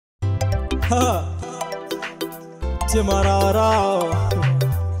Arao Arao.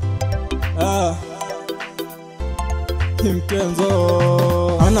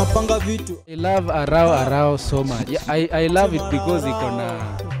 Kimkenzo anapanga vitu. I love Arao Arao so much. Yeah, I love it because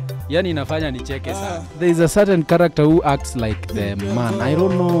yani inafanya nicheke sana. There is a certain character who acts like the man. I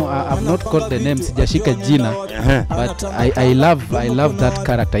don't know, I've not got the name, sijashika jina, but I love that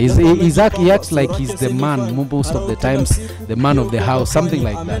character. He acts like he's the man most of the times, the man of the house, something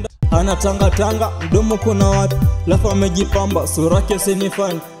like that. Anatanga mdomo kuna watu lafu amejipamba sura yake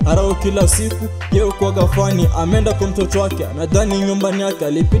sinifani. Arao kila siku yeye kwa gafani ameenda kwa mtoto wake, nadhani nyumbani yake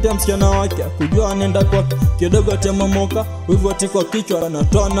alipita msichana wake kujua anaenda kwake, kidogo atemamoka hivyo atikwa kichwa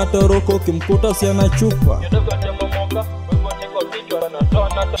anatoa na toroko, kimkuta si anachupa kidogo atemamoka hivyo atikwa kichwa anatoa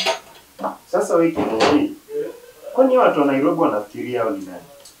na. Sasa wiki hii kwani watu wa Nairobi wanafikiria au ni nani?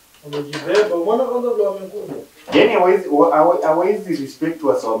 Wamejibeba mbona kwanza vile wamekuja. Yani hawezi respect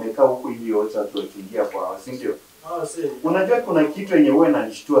wamekaa huko hivi wote watu wakiingia kwa si ndio? Unajua kuna kitu yenye wewe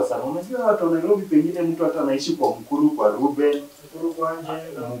inanishtua sana. Unajua watu wa Nairobi pengine mtu hata anaishi kwa Mkuru kwa Ruben,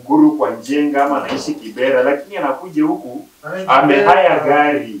 Mkuru kwa Njenga ama anaishi Kibera, lakini anakuja huku amehaya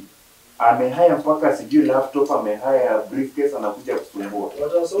gari. Amehaya mpaka sijui laptop, amehaya briefcase, anakuja kusumbua.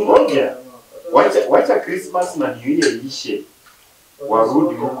 Ngoja. Wacha Christmas na New Year ishe.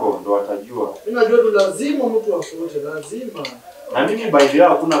 Warudi huko ndo watajua. Mimi najua tu lazima mtu afuate, lazima. Na mimi by the way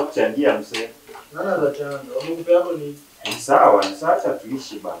hakuna kuchangia mse. Nana za changa. Wamekupa hapo ni sawa, ni sasa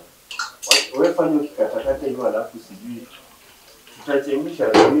tuishi bana. Wewe fanya ukikatakata hiyo alafu sijui. Tutachemsha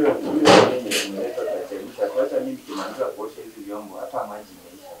hiyo yenye tumeleta tutachemsha. Hata mimi nikimaliza kuosha hizo vyombo hata maji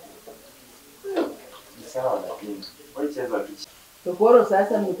imeisha. Ni sawa lakini wewe cheza tu. Tokoro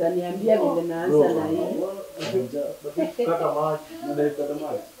sasa mtaniambia vile naanza na hii. Kata maji, ndio kata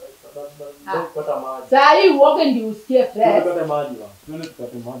maji. Kata maji. Sasa hii uoge ndio usikie fresh. Kata maji bwana. Twende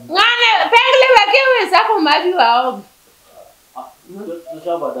tukate maji. Ngane, pengle wakewe sako maji waoge.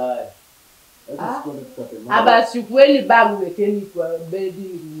 Tusha baadaye. Aba sikweli bagu wekeni kwa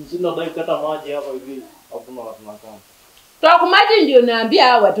bedi. Sina dai kata maji hapa hivi. Hakuna watu nakaa. Toka maji ndio naambia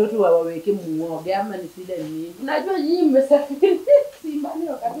hao watoto waweke muoge ama ni shida nini. Unajua nyinyi mmesafiri Simbani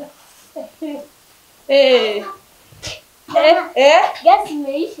wakati. Gas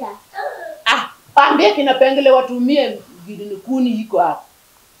imeisha. Ambie kina pengele watumie gidini kuni iko hapo.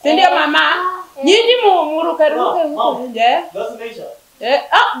 Si ndio mama? Nyinyi muruke huko nje. Gas imeisha.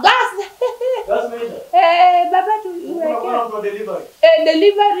 Gas. Gas imeisha. Baba tu kuna delivery.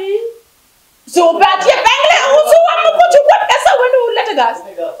 Delivery. So batie pengele usuwa mkuchukua pesa uende ulete gas.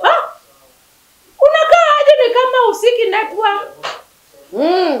 Unakaa aje ni kama usiki network.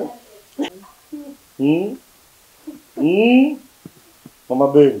 Mama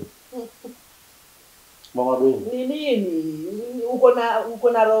Ben. Mama Ben. Ni nini?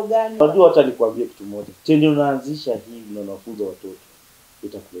 Uko na roho gani? Unajua hata nikwambie kitu moja. Chenye unaanzisha hivi na unafunza watoto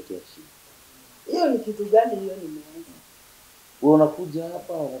itakuletea shida. Hiyo ni kitu gani hiyo nimeanza? Wewe unakuja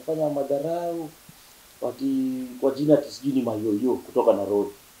hapa unafanya madharau kwa jina tisijui ni mayoyo kutoka na road.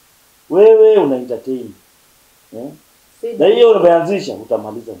 Wewe una entertain. Na hiyo unaanzisha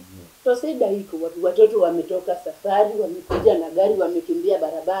utamaliza mwenyewe. Tosida iko watoto wametoka safari, wamekuja na gari, wamekimbia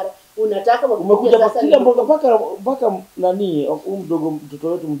barabara. Unataka umekuja sasa kila mboga mpaka nani mdogo mtoto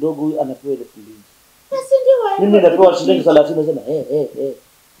wetu mdogo anapewa 2,000. Basi ndio mimi napewa shilingi 30 nasema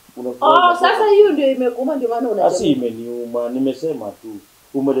sasa hiyo ndio imekuuma ndio maana unasema. Asi imeniuma, nimesema tu.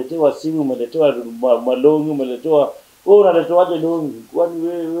 Umeletewa simu, umeletewa malongi, umeletewa unaletoaje longi? Kwani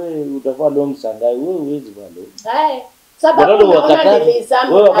wewe utafaa longi sangai? Wewe huwezi bado. Sababu unaona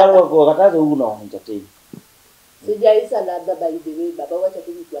nilisema wewe wakataza una entertain. Sijaisa labda by the way baba wacha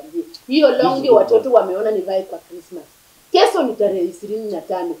nikwambie. Hiyo longi watoto wameona ni vai kwa Christmas. Kesho ni tarehe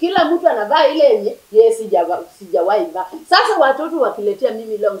 25. Kila mtu anavaa ile yenye yeye sijawahi vaa. Sasa watoto wakiletea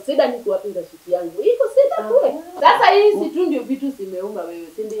mimi long sida ni kuwapi rafiki yangu. Iko sida kule. Sasa hii si tu ndio vitu zimeuma wewe,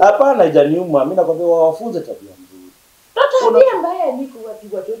 si ndio? Hapana haijaniuma. Mimi nakwambia wafunze tabia nzuri. Tabia mbaya niko wapi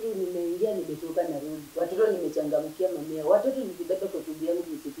watoto nimeingia nimetoka na rudi. Watoto nimechangamkia mamea. Watoto nikibeba kwa tubu yangu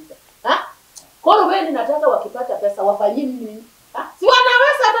nisipita. Kwa wewe ninataka wakipata pesa wafanyie nini? Si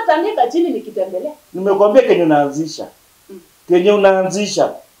wanaweza hata tandika chini nikitembelea. Nimekuambia kenye unaanzisha. Kenye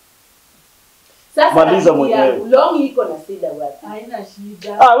unaanzisha. Sasa maliza mwenyewe. Long iko na shida wapi? Haina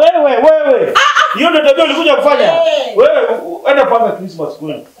shida. Wewe. Hiyo ndio tabia ulikuja kufanya. Wewe enda panga Christmas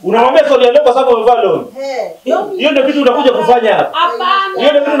kwenu. Unamwambia sio leo kwa sababu umevaa long. Hiyo ndio kitu unakuja kufanya hapa. Hapana. Hiyo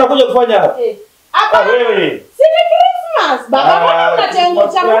ndio kitu unakuja kufanya hapa. Wewe. Si ni Christmas. Baba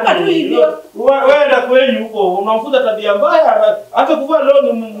unachangamka tu hivyo. Wewe enda kwenu huko unamfunza tabia mbaya hata kuvaa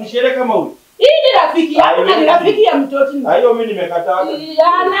long mshere kama huyu. Hii ni rafiki yako na ni rafiki ya mtoto. Hiyo mimi nimekataa.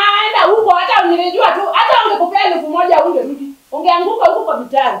 Anaenda huko hata unirejua tu. Hata ungekupea 1000 ungerudi. Ungeanguka huko kwa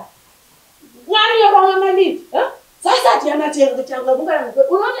mitaro. Wani yoro mama sasa ati anachangamuka na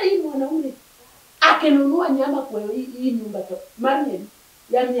unaona hii mwanaume akenunua nyama kwa hii nyumba tu. Marine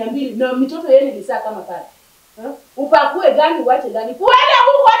ya 200 na mitoto yeye ni saa kama pale. Upakue gani uache gani? Kuenda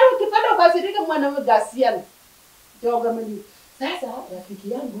huko hata ukipenda ukasirika mwanaume gasia. Joga mali. Sasa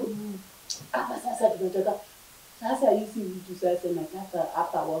rafiki yangu hapa sasa tunataka sasa hizi vitu sasa nataka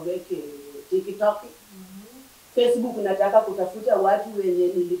hapa waweke TikTok. Facebook nataka kutafuta watu wenye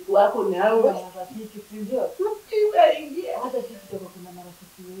nilikuwako nao marafiki ndio. Tukiingia Hata TikTok kuna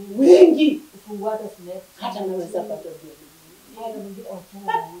marafiki wengi. Ufungua hata Snap. Hata naweza pata vile. Hata mwingine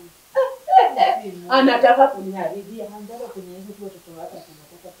Anataka kuniharibia. anataka kunionyesha tu watoto wake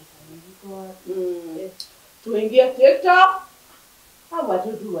anataka pesa nyingi kwa tuingie TikTok. Hao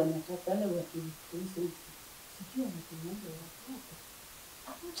watoto wanataka na watu sijui wanatumia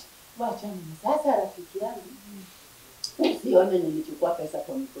wacha mimi sasa rafiki yangu. Usione nilichukua pesa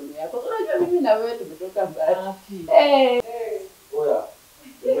kwa mkono yako. Unajua mimi na wewe tumetoka mbali. Oya.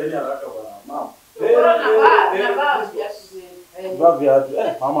 Wewe haraka bwana. Mama. Na Vaa viatu.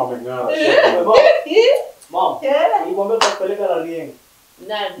 Mama ameng'ara. Mama. Nikwambia tukapeleka na Rieng.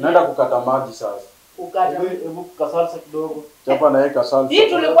 nani? Naenda kukata maji sasa. Kukata. Hebu kasalsa kidogo. Chapa na yeka salsa. Hii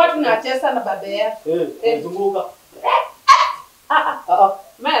tulikuwa tunacheza na baba yako. Zunguka.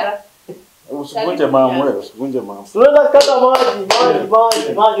 Mara. Usivunje mama wewe, usivunje mama. Tunaenda kukata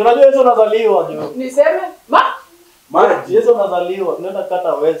maji. Unajua hizo unazaliwa ndio. Niseme Maji hizo unazaliwa. Tunaenda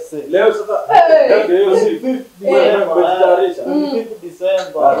kukata wese. Leo sasa. Leo ndio si 5th kujitayarisha. 5th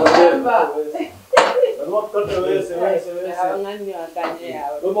December. Lazima tukate wese. ngani wakanye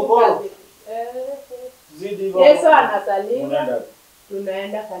hao. Wewe zidi hivyo. Yesu anazaliwa.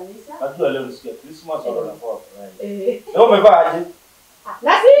 Tunaenda kanisa. Najua leo ni siku ya Christmas au unapoa. Leo umevaa aje?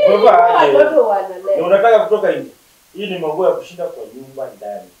 Na si watoto wanalea. Unataka kutoka nje. Hii ni mambo ya kushinda kwa nyumba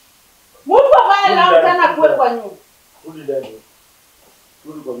ndani. Mtu ambaye lao tena kuwe kwa nyumba. Rudi ndani.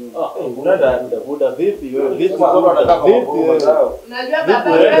 Rudi kwa nyumba. Unaenda Buda vipi wewe? vipi unataka vipi wewe? Unajua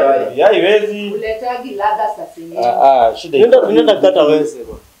baba wewe Haiwezi. uletagi ladha sasa hivi. Shida. Tunaenda kata wese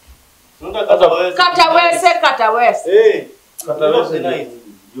bwana. Tunaenda kata wese. Kata wese. Kata wese ndio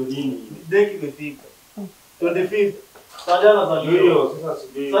nini? Deki imefika. 25th. Sajana zalio. Hiyo sasa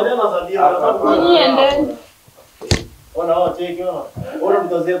sijui. Sajana zalio. Niende. Ona cheki ona. Ona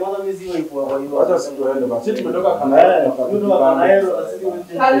mtazia kwanza mimi siwa ipo hapo hiyo. Hata sikuende basi. Sisi tumetoka Kanairo.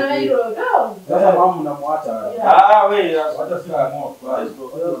 Kanairo. Sasa mama mnamwacha. Wewe hata si kamo.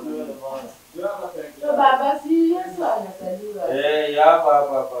 Baba si Yesu anazaliwa. Hapa.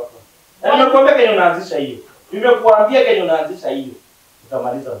 Nimekuambia kenye unaanzisha hiyo. Nimekuambia kenye unaanzisha hiyo.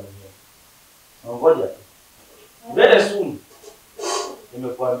 Utamaliza mwenyewe. Ngoja tu. Very soon.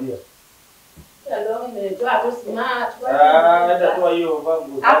 Nimekuambia. Hello, nimetoa tu smart. Hata toa hiyo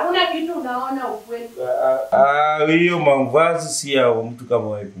vangu. Hakuna kitu unaona ukweli. Hiyo mavazi si ya mtu kama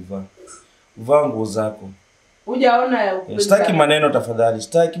wewe kuvaa. Vaa nguo zako. Hujaona ya ukweli. Sitaki maneno tafadhali.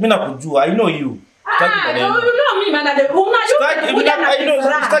 Sitaki. Mimi nakujua. I know you. Sitaki maneno. Mimi manade.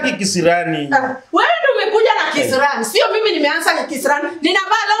 Unajua sitaki kisirani. Wewe ndio umekuja na kisirani. Sio mimi nimeanza na kisirani.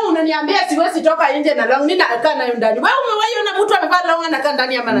 Ninavaa long unaniambia siwezi toka nje na long. Ninakaa nayo ndani. Wewe umewahi mtu amevaa long anakaa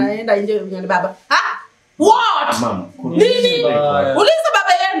ndani ama anaenda nje nyumbani baba? What? Mama. Nini? Uliza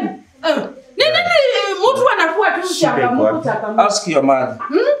baba yenu. Nini mtu anakuwa tu changamoto changamoto. Ask your mother.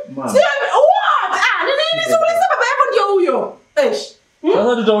 Sio what? Nini uliza baba yako ndio huyo?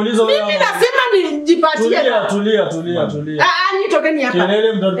 Sasa tutauliza wewe. Mimi nasema nijipatie. Tulia. Nitokeni hapa.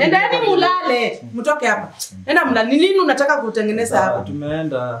 Kelele mtoto. Endeni mulale. Mtoke hapa. Enda mlale. Ni nini unataka kutengeneza hapa?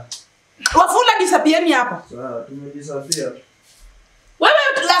 Tumeenda. Wafula disappearni hapa. Sawa, tumedisappear. Wewe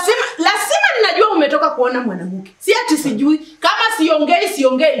lazima ninajua umetoka kuona mwanamke. Si ati sijui. Kama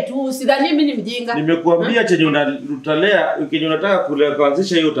siongei tu. Sidhani mimi ni mjinga. Nimekuambia chenye utalea, kenye unataka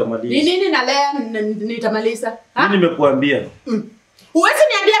kuanzisha hiyo utamaliza. Ni nini nalea nitamaliza? Mimi nimekuambia. Uwezi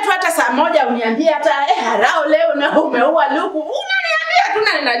niambia tu hata saa moja uniambie hata Arao leo na umeua luku. Unaniambia tu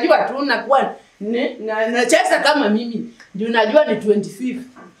na ninajua tu nakuwa nacheza kama mimi. Ndio najua ni 25th.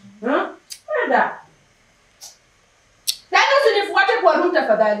 Nenda. Tena usinifuate kwa room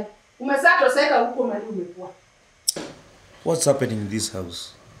tafadhali. Umesatoseka huko mali umekuwa. What's happening in this house?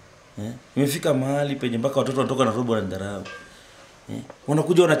 Imefika mahali penye mpaka watoto wanatoka na robo na ndarao.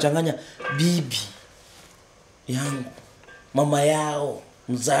 Wanakuja wanachanganya bibi yangu, mama yao,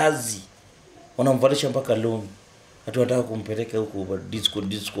 mzazi. Wanamvalisha mpaka loan. Hata wanataka kumpeleka huko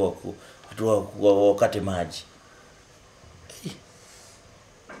disco wako. Watu wakate maji.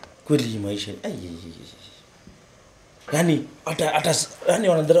 Kweli maisha. Yaani yani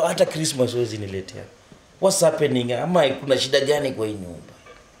wanadharau hata Christmas wezi niletea. What's happening? Ama kuna shida gani kwa hii nyumba?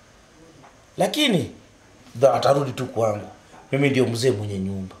 Lakini atarudi tu kwangu. Mimi ndio mzee mwenye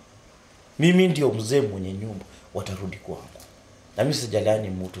nyumba. Watarudi kwangu. Na mimi sijalani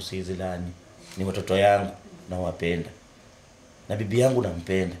mtu, sizilani. Ni watoto yangu na wapenda. Na bibi yangu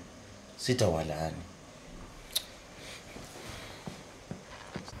nampenda. Sitawalaani.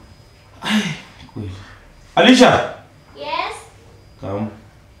 Kweli. Alisha. Yes. Come.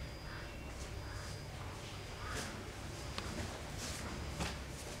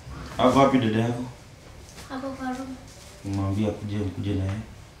 Hapo wapi dada yako? Hapo kwa room. Mwambie kuje naye.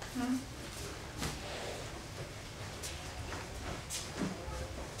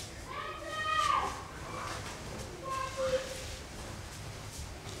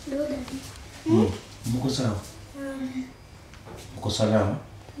 Mko sawa? Mko salama?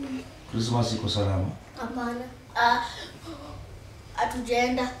 Christmas iko salama? Hapana.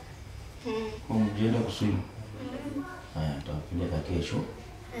 Hatujaenda. Mjenda kuswim. Haya, tutapeleka kesho.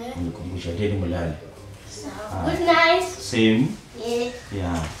 Nikumbusha deni mlale. Sawa. Good night. Same. Yeah.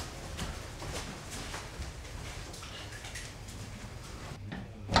 Yeah.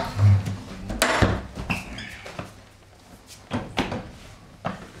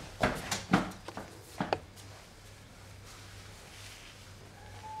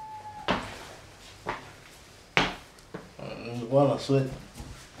 Bwana sweat.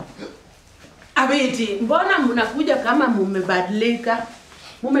 Abeti, mbona mnakuja kama mmebadilika?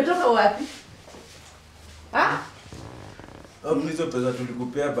 Mmetoka wapi? Hizo pesa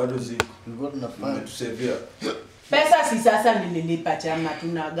tulikupea bado ziko. Tulikuwa tunafanya. Umetusevia. Pesa si sasa nililipa chama,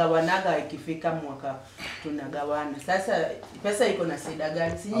 tunagawanaga ikifika mwaka tunagawana. Sasa pesa iko na shida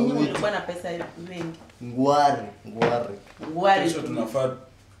gani? Si nyinyi mlikuwa na pesa mingi. Ngwari. Kesho tunafaa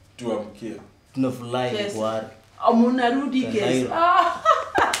tuamkie. Tunafly ngwari. Mnarudi kesho.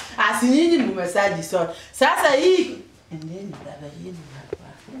 Si nyinyi mmesaji so. Sasa hii endeni baba yenu hapa.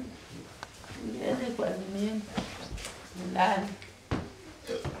 Niende kwa nini? Ndani.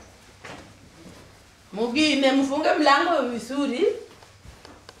 Mugine mfunge mlango vizuri.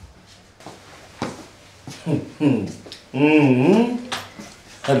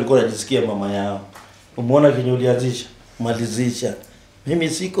 Alikuwa anajisikia mama yao. Umeona kinyo ulianzisha? Malizisha. Mimi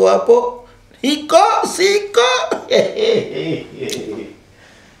siko hapo. Siko.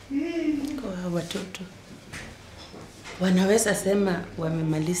 Kwa watoto wanaweza sema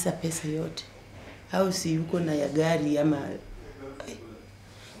wamemaliza pesa yote, au si yuko na ya gari ama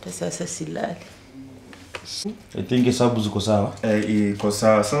sasa silali. I think hesabu ziko sawa. Iko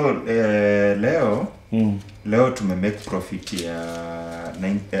sawa. So leo tume make profit ya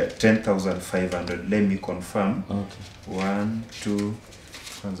 10,500. Let me confirm. Okay. 1 2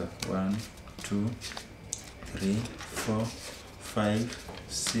 kwanza 1 2 3 4 5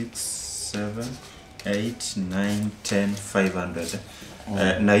 6 7 8 9 10 500.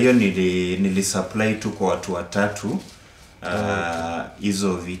 Na hiyo nili supply tu kwa watu watatu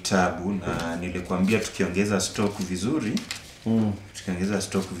hizo vitabu, na nilikwambia tukiongeza stock vizuri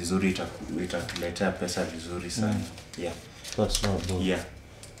itatuletea pesa vizuri sana. Yeah. That's not bad. Yeah.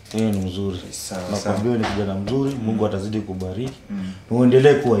 Wewe ni mzuri. Nakwambia ni kijana mzuri, Mungu atazidi kubariki.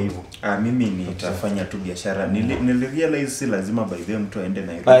 Muendelee kuwa hivyo. Mimi nitafanya tu biashara. Nilirealize si lazima by the mtu aende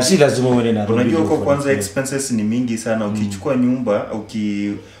Nairobi. Si lazima uende Nairobi. Unajua huko kwanza expenses ni mingi sana. Ukichukua nyumba,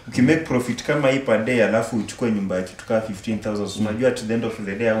 make profit kama hii per day, alafu uchukue nyumba ya kitu kama 15,000. Unajua at the end of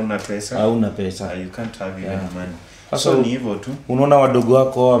the day hauna pesa. You can't have even money. So ni hivyo tu. Unaona wadogo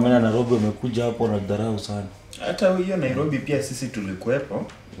wako wameenda Nairobi, wamekuja hapo na dharau sana. Hata hiyo Nairobi pia sisi tulikuepo.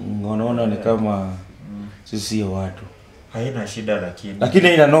 Unaona ni kama sisi sio watu. Haina shida lakini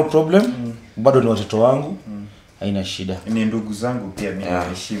haina no problem. Bado ni watoto wangu. Haina shida. Ni ndugu zangu pia mimi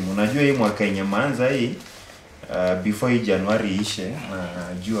naheshimu. Unajua hii mwaka yenye maanza hii before hii Januari ishe,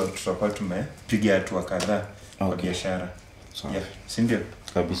 najua tutakuwa tumepiga hatua kadhaa kwa biashara. Yeah, si ndio?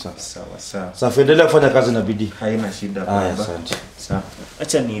 Kabisa. Sawa. Sasa endelea kufanya kazi na bidii. Haina shida baba. Asante. Sawa.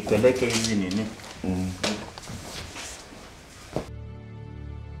 Acha nipeleke hizi nini.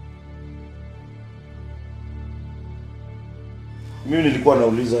 Mimi nilikuwa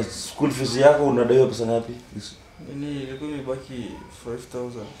nauliza school fees yako unadaiwa pesa ngapi? Ilikuwa imebaki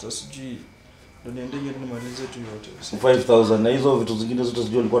 5,000. Tasiji ndio niendenge nimalize tu yote. 5,000 na hizo vitu zingine zote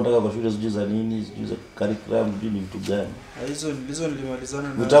sijui ulikuwa unataka kwa shule, sijui za nini, sijui za curriculum, sijui ni vitu gani? Hizo nilimalizana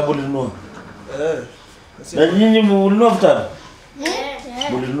na vitabu ulinunua? Na nyinyi mlinunua vitabu?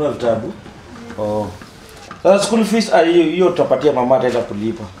 Mlinunua vitabu? Sasa school fees hiyo tutapatia mama ataenda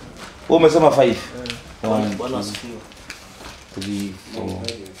kulipa. Wewe umesema 5. 1 2 3 4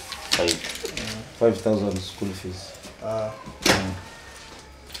 5,000 school fees.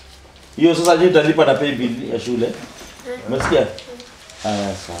 Hiyo sasa je utalipa na pay bill ya shule? Umesikia?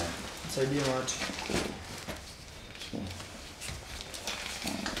 Sawa. Saidie watu.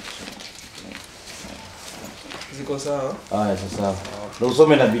 Ziko sawa? Sasa. Na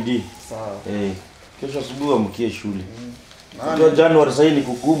usome na bidii. Sawa. Kesho asubuhi amkie shule. Ndio Januari sasa ni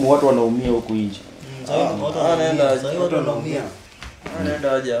kugumu, watu wanaumia huku nje. Anaenda watu wanaumia.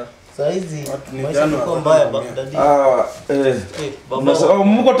 Anaenda aje? Saizi maisha yako mbaya dadi.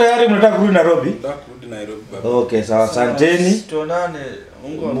 Mko tayari mnataka kurudi Nairobi? Nataka kurudi Nairobi baba. Okay, sawa. Asanteni. Tuonane.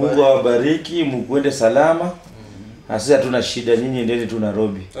 Mungu awabariki, mkwende salama. Sasa hatuna shida, nyinyi endeni tu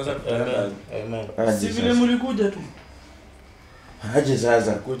Nairobi. Sasa tutaenda. Amen. Si vile mlikuja tu. Aje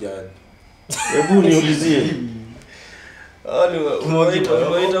sasa. Kuja hadi. Hebu niulizie.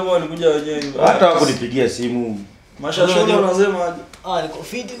 Waita walikuja wenyewe. Hata wakunipigia simu. Mashashoni unasema aje? Niko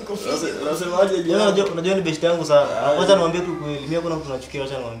fit. Unasema aje je? Unajua ni best yangu sana. Kwanza niwaambie tu kweli, mimi hakuna mtu anachukia,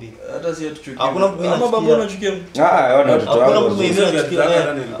 acha niwaambie. Hata si tuchukie. Hakuna mtu mimi Ama babu nachukia. unachukia. Ona watoto Hakuna wangu. mtu mimi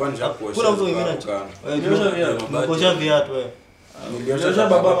nachukia. Nilikuwa nishakuosha. Kuna mtu mimi nachukia. Nimekosha viatu wewe. Niliosha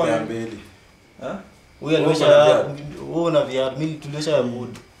baba mama mbili. Wewe aliosha wewe na viatu. Mimi tuliosha ya mood.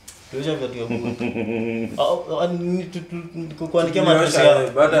 Tuliosha viatu ya mood. Kuandikia matresi ya.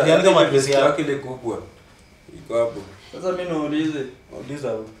 Kuandikia matresi yake ile kubwa. Iko hapo. Sasa mimi naulize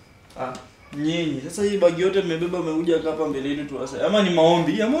wewe. Nyinyi sasa hii bagi yote mmebeba mmekuja hapa mbeleni tu sasa. Ama ni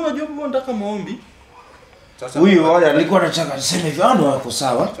maombi? Ama unajua baba nataka maombi? Sasa Huyu alikuwa anataka niseme hivyo wako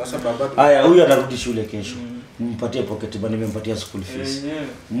sawa. Sasa baba Haya, huyu atarudi shule kesho. Mpatie pocket money, nimempatia school fees.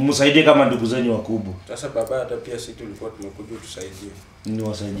 Msaidie kama ndugu zenu wakubwa. Sasa baba hata pia sisi tulikuwa tumekuja tusaidie. Ni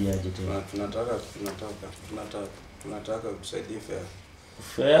wasaidiaje tena? Tunataka kusaidie fair.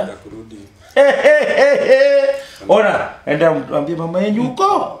 Fair? Kurudi. Ona, enda mwambie mama yenu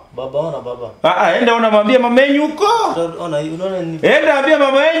huko. Baba ona baba. Enda ona mwambie mama yenu huko. Unaona ni Enda mwambie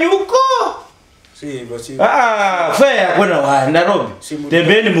mama yenu huko. Si hivyo si. Fair kwenda Nairobi.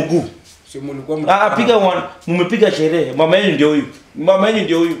 Tembeni mguu. Si mlikuwa piga mmepiga sherehe. Mama yenu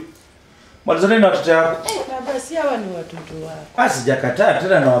ndio huyu. Malizane na watoto wako. Baba si hawa ni watoto wako. Sijakataa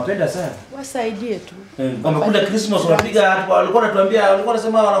tena, nawapenda sana. Wasaidie tu. Wamekuja Christmas wanapiga hapo, walikuwa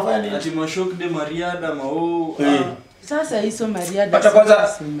wanasema wanafanya nini? Ati mashok de Mariada mao. Sasa hizo Mariada. Hata kwanza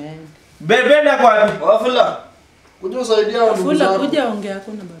bebenda kwa wapi? Wafula. Kuja usaidia ndugu zako. Kuja ongea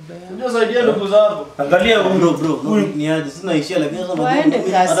hapo na baba yako. Kuja usaidia ndugu zako. Angalia bro. Huyu ni aje? Sina ishia lakini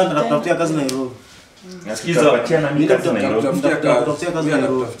sasa hata natafutia kazi Nairobi. Nasikiza watia na mimi kazi Nairobi. Natafutia kazi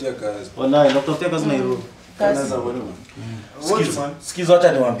Nairobi. Wallahi natafutia kazi Nairobi. Sikiza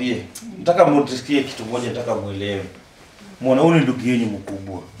hata niwaambie. Nataka mtisikie kitu moja, nataka muelewe. Muone huyu ndugu yenu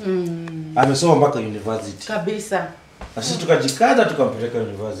mkubwa. Amesoma mpaka university. Kabisa. Na sisi tukajikaza tukampeleka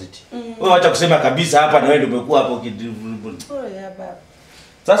university. Wewe acha kusema kabisa hapa na wewe ndio umekuwa hapo baba.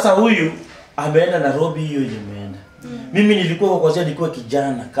 Sasa huyu ameenda Nairobi, hiyo imeenda. Mimi nilikuwa kwanza nilikuwa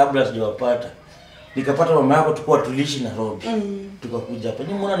kijana kabla sijawapata. Nikapata mama yako tukua tulishi Nairobi. Tukakuja hapa.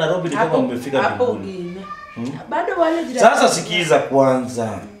 Ni muona Nairobi ni kama mmefika mbinguni. Bado wale jirani. Sasa sikiza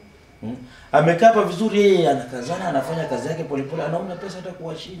kwanza. Amekaa hapa vizuri, yeye anakazana, anafanya kazi yake polepole, anaona pesa hata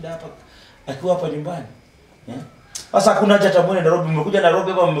kuwashinda hapa akiwa hapa nyumbani. Sasa hakuna haja hata mwende Nairobi, mmekuja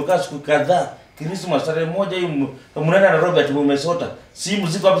Nairobi hapa mmekaa siku kadhaa. Christmas tarehe moja hii mnaenda Nairobi ati mmesota. Simu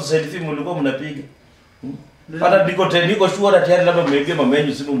ziko hapo selfie mlikuwa mnapiga. Hata niko sure that tayari labda mmeibia mama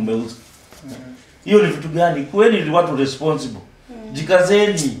yenu simu mmeuza. Hiyo ni vitu gani? Kweli ni watu responsible.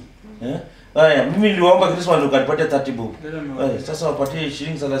 Jikazeni. Haya, mimi niliomba Christmas ukanipatia 30 bob. Sasa wapatie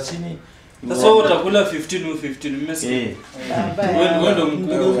shilingi 30. Sasa wewe utakula 15 au 15 mmesikia?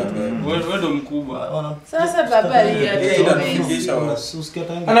 Wewe ndo mkubwa. Sasa baba hii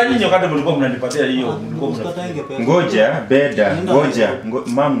ana nyinyi wakati mlikuwa mnanipatia hiyo, ngoja beda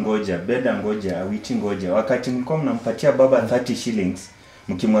ngoja awiti ngoja. Wakati mlikuwa mnampatia baba 30 shillings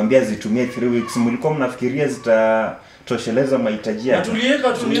mkimwambia zitumie 3 weeks, mlikuwa mnafikiria zitatosheleza mahitaji yake?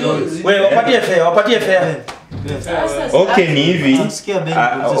 Tuliweka wewe wapatie fair. Okay, ni hivi.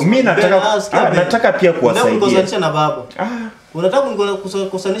 Mimi nataka pia kuwasaidia. Kukosanisha na baba. Unataka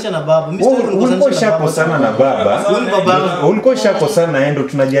kukosanisha na baba. Mimi sitaki kukosanisha na baba. Ulikuwa na baba. Ulikuwa ushakosana naye, ndo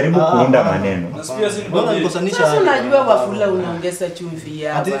tunajaribu kuunda maneno. Mbona nikosanisha? Sasa unajua Wafula unaongeza chumvi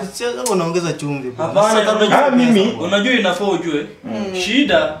hapa. Ati sasa unaongeza chumvi. Hapana, mimi unajua inafaa ujue.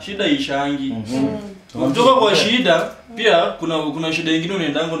 Shida ishangi. Kutoka kwa shida pia kuna shida nyingine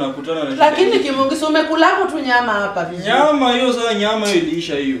unaendango na kukutana na shida. Lakini Kimungi umekulako tu nyama hapa vizuri. Nyama hiyo sasa, nyama hiyo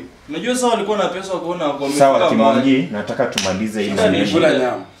iliisha hiyo. Unajua sasa walikuwa na pesa kuona kwa mimi. Sawa Kimungi, nataka tumalize hii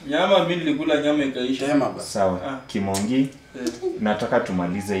maneno. Nyama mimi nilikula nyama ikaisha. Sawa Kimungi, nataka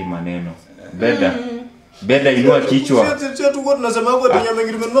tumalize hii maneno. Beda inua kichwa. Sio tu kwa tunasema kwa dunia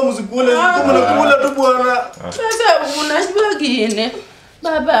mengine mmenunua msikule, kama nakula tu bwana. Sasa unajua kingine.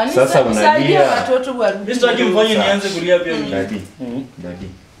 Baba, ni Sasa unalia watoto warudi. Sitaki mfanye nianze kulia pia mimi. Daddy.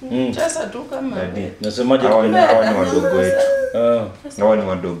 Sasa tu kama. Nasemaje? Hawa ni wadogo wetu. Hawa ni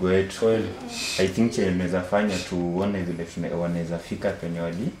wadogo wetu. Kweli. I think che inaweza fanya tuone vile wanaweza fika kwenye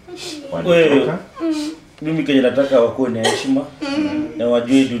walitoka. Mimi kenye nataka wakuwe na heshima na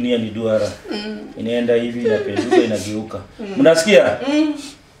wajue dunia ni duara. Inaenda hivi inapenduka inageuka. Mnasikia?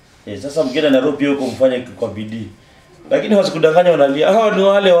 Sasa mkienda Nairobi huko mfanye kwa bidii. Lakini wasikudanganya wanalia. Hao ni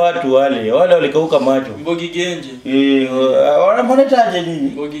wale watu wale walikauka macho. Mbogi Genje. Wanapataje nini?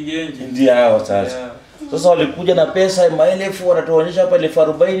 Mbogi Genje. Ndio hao sasa. Sasa walikuja na pesa maelfu wanatuonyesha hapa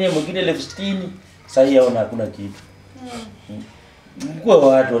 40,000 mwingine 60,000. Sasa hii haona hakuna kitu. Mkuu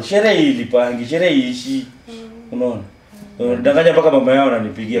watu sherehe ilipangi, sherehe iishi. Unaona? Danganya mpaka mama yao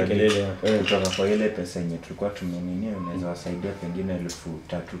ananipigia kelele hapa. Kutoka kwa ile pesa yenye tulikuwa tumeninia unaweza wasaidia pengine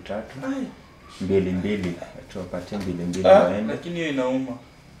 3,000. 2,2 tuwapatie 2,2 waende. Lakini hiyo inauma.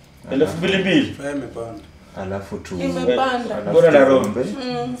 2,200 imepanda. Alafu tu bora na rombe.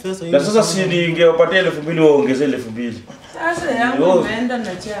 Na sasa si ningewapatia 2,000 waongezee 2,000. Sasa yangu imeenda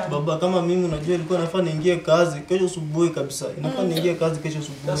na chama. Baba kama mimi unajua ilikuwa nafaa niingie kazi kesho asubuhi kabisa. Inafaa niingie kazi kesho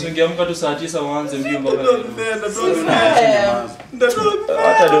asubuhi. Sasa ungeamka tu saa 9 uanze mbio mpaka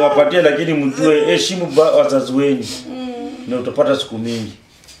hata niwapatie lakini mjue heshimu wazazi wenu. Na utapata siku mingi.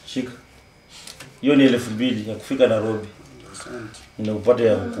 Shika. Hiyo ni 2,000 ya kufika Nairobi. Ninakupata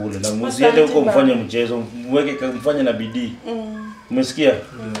ya kule na msiende huko mfanye mchezo, mweke mfanye na bidii. Umesikia?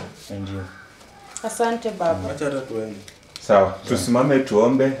 Ndio. Asante baba. Acha hata tuende. Sawa, tusimame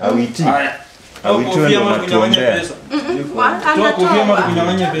tuombe. Awiti ndo natuombea. Toa kofia ama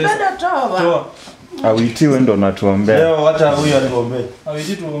kunyang'anya pesa. Toa. Awiti wewe ndo natuombea. Leo hata huyu atuombee.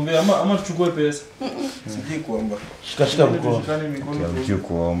 Awiti tuombee ama tuchukue pesa. Siji kuomba. Shika mkono. Awiti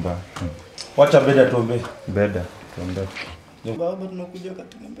kuomba. Wacha Beda tuombee. Beda tuombee. Baba tunakuja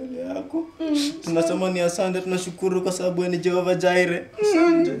katika mbele yako. Tunasema ni asante, tunashukuru kwa sababu wewe ni Jehova Jireh.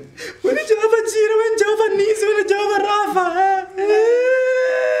 Asante. Wewe ni Jehova Jireh, wewe ni Jehova Nisi, wewe ni Jehova Rafa.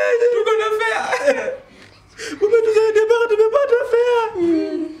 Tuko na fea. Umetusaidia mpaka tumepata fea.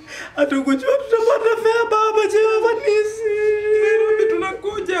 Hatukujua tutapata fea baba Jehova Nisi. Nairobi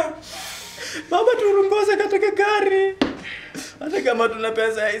tunakuja. Baba tuongoze katika gari. Hata kama tuna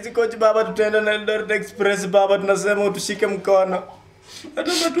pesa hizi coach baba tutaenda na Eldoret Express baba tunasema utushike mkono.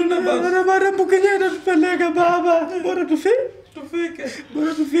 Hata matuna baba. Na bara Mkenya tupeleka baba. Bora tufike.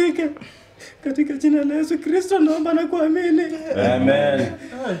 Bora tufike. Katika jina la Yesu Kristo naomba na kuamini. Amen.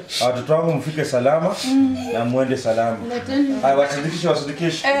 Watoto wangu mfike salama na muende salama. Haya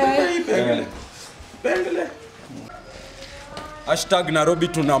wasidikishe. Pengele. #Nairobi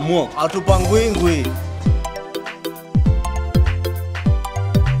tunamua. Atupangwingwi.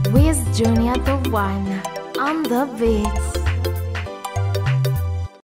 With Junior the One on the beats.